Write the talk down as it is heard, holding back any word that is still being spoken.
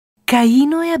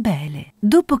Caino e Abele.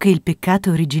 Dopo che il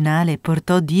peccato originale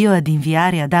portò Dio ad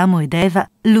inviare Adamo ed Eva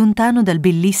lontano dal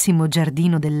bellissimo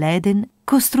giardino dell'Eden,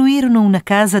 costruirono una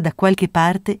casa da qualche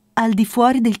parte al di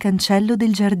fuori del cancello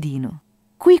del giardino.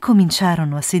 Qui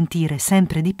cominciarono a sentire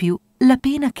sempre di più la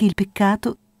pena che il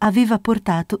peccato aveva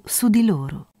portato su di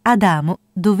loro. Adamo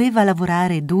doveva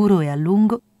lavorare duro e a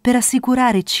lungo per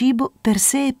assicurare cibo per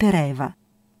sé e per Eva.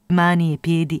 Mani e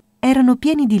piedi erano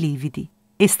pieni di lividi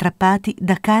e strappati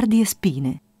da cardi e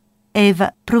spine.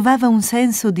 Eva provava un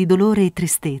senso di dolore e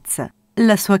tristezza.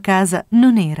 La sua casa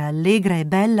non era allegra e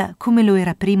bella come lo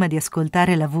era prima di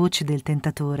ascoltare la voce del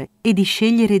tentatore e di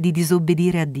scegliere di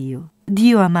disobbedire a Dio.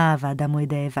 Dio amava Adamo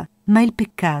ed Eva, ma il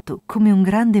peccato, come un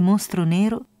grande mostro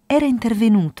nero, era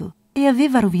intervenuto e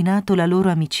aveva rovinato la loro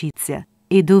amicizia.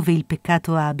 E dove il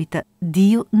peccato abita,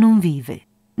 Dio non vive.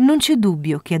 Non c'è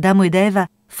dubbio che Adamo ed Eva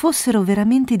fossero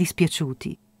veramente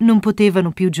dispiaciuti. Non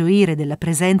potevano più gioire della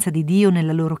presenza di Dio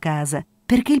nella loro casa,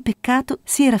 perché il peccato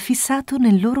si era fissato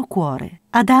nel loro cuore.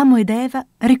 Adamo ed Eva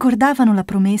ricordavano la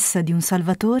promessa di un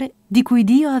Salvatore di cui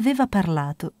Dio aveva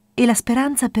parlato, e la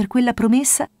speranza per quella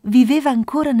promessa viveva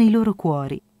ancora nei loro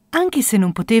cuori. Anche se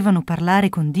non potevano parlare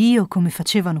con Dio come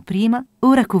facevano prima,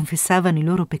 ora confessavano i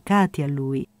loro peccati a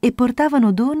Lui e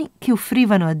portavano doni che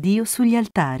offrivano a Dio sugli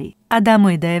altari. Adamo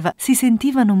ed Eva si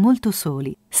sentivano molto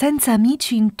soli, senza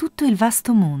amici in tutto il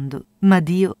vasto mondo, ma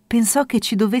Dio pensò che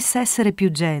ci dovesse essere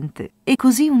più gente e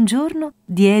così un giorno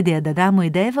diede ad Adamo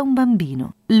ed Eva un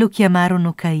bambino. Lo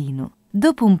chiamarono Caino.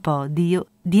 Dopo un po' Dio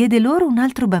diede loro un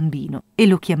altro bambino e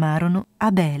lo chiamarono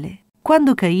Abele.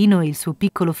 Quando Caino e il suo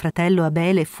piccolo fratello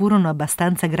Abele furono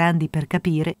abbastanza grandi per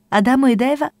capire, Adamo ed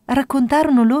Eva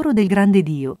raccontarono loro del grande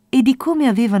Dio e di come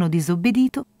avevano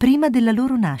disobbedito prima della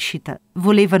loro nascita.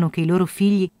 Volevano che i loro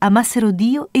figli amassero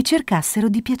Dio e cercassero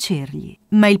di piacergli.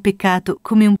 Ma il peccato,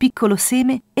 come un piccolo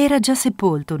seme, era già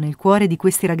sepolto nel cuore di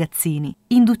questi ragazzini,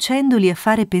 inducendoli a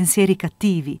fare pensieri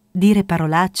cattivi, dire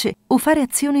parolacce o fare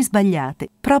azioni sbagliate,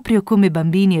 proprio come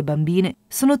bambini e bambine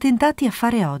sono tentati a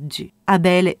fare oggi.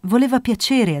 Abele voleva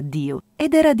piacere a Dio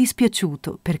ed era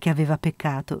dispiaciuto perché aveva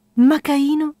peccato, ma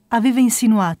Caino aveva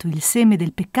insinuato il seme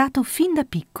del peccato fin da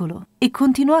piccolo e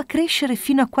continuò a crescere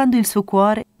fino a quando il suo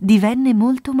cuore divenne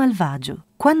molto malvagio.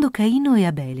 Quando Caino e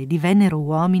Abele divennero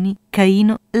uomini,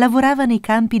 Caino lavorava nei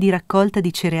campi di raccolta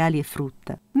di cereali e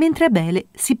frutta, mentre Abele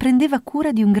si prendeva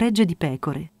cura di un gregge di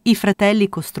pecore. I fratelli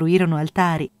costruirono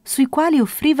altari sui quali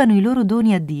offrivano i loro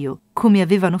doni a Dio, come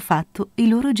avevano fatto i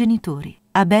loro genitori.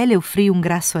 Abele offrì un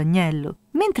grasso agnello,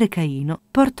 mentre Caino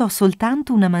portò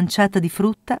soltanto una manciata di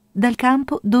frutta dal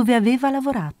campo dove aveva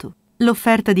lavorato.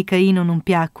 L'offerta di Caino non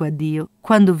piacque a Dio.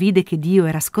 Quando vide che Dio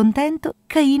era scontento,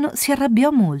 Caino si arrabbiò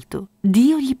molto.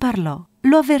 Dio gli parlò.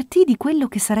 Lo avvertì di quello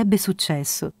che sarebbe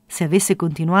successo se avesse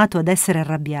continuato ad essere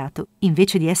arrabbiato,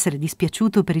 invece di essere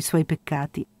dispiaciuto per i suoi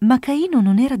peccati. Ma Caino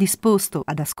non era disposto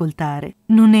ad ascoltare,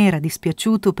 non era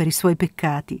dispiaciuto per i suoi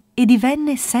peccati e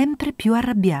divenne sempre più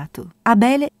arrabbiato.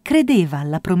 Abele credeva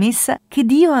alla promessa che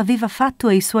Dio aveva fatto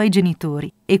ai suoi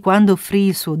genitori e quando offrì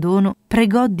il suo dono,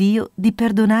 pregò Dio di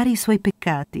perdonare i suoi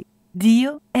peccati.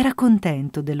 Dio era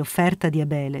contento dell'offerta di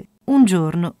Abele. Un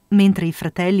giorno, mentre i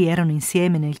fratelli erano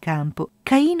insieme nel campo,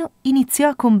 Caino iniziò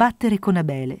a combattere con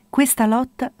Abele. Questa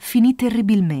lotta finì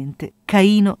terribilmente.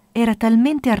 Caino era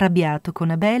talmente arrabbiato con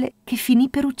Abele che finì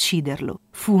per ucciderlo.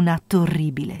 Fu un atto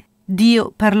orribile.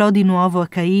 Dio parlò di nuovo a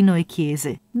Caino e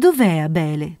chiese: «Dov'è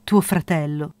Abele, tuo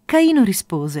fratello?» Caino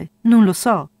rispose: «Non lo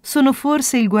so, sono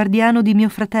forse il guardiano di mio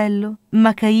fratello?»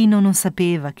 Ma Caino non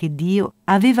sapeva che Dio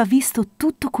aveva visto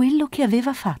tutto quello che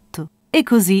aveva fatto. E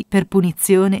così, per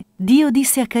punizione, Dio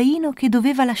disse a Caino che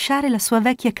doveva lasciare la sua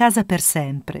vecchia casa per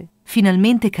sempre.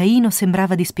 Finalmente Caino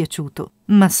sembrava dispiaciuto,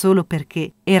 ma solo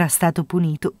perché era stato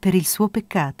punito per il suo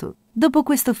peccato. Dopo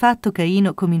questo fatto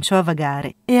Caino cominciò a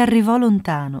vagare e arrivò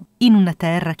lontano, in una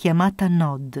terra chiamata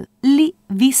Nod. Lì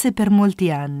visse per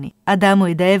molti anni. Adamo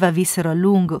ed Eva vissero a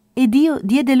lungo e Dio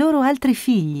diede loro altri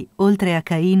figli, oltre a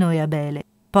Caino e Abele.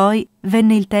 Poi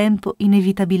venne il tempo,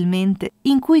 inevitabilmente,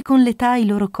 in cui con l'età i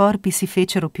loro corpi si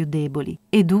fecero più deboli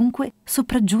e dunque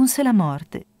sopraggiunse la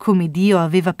morte, come Dio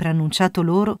aveva preannunciato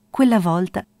loro quella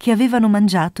volta che avevano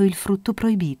mangiato il frutto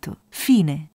proibito.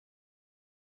 Fine.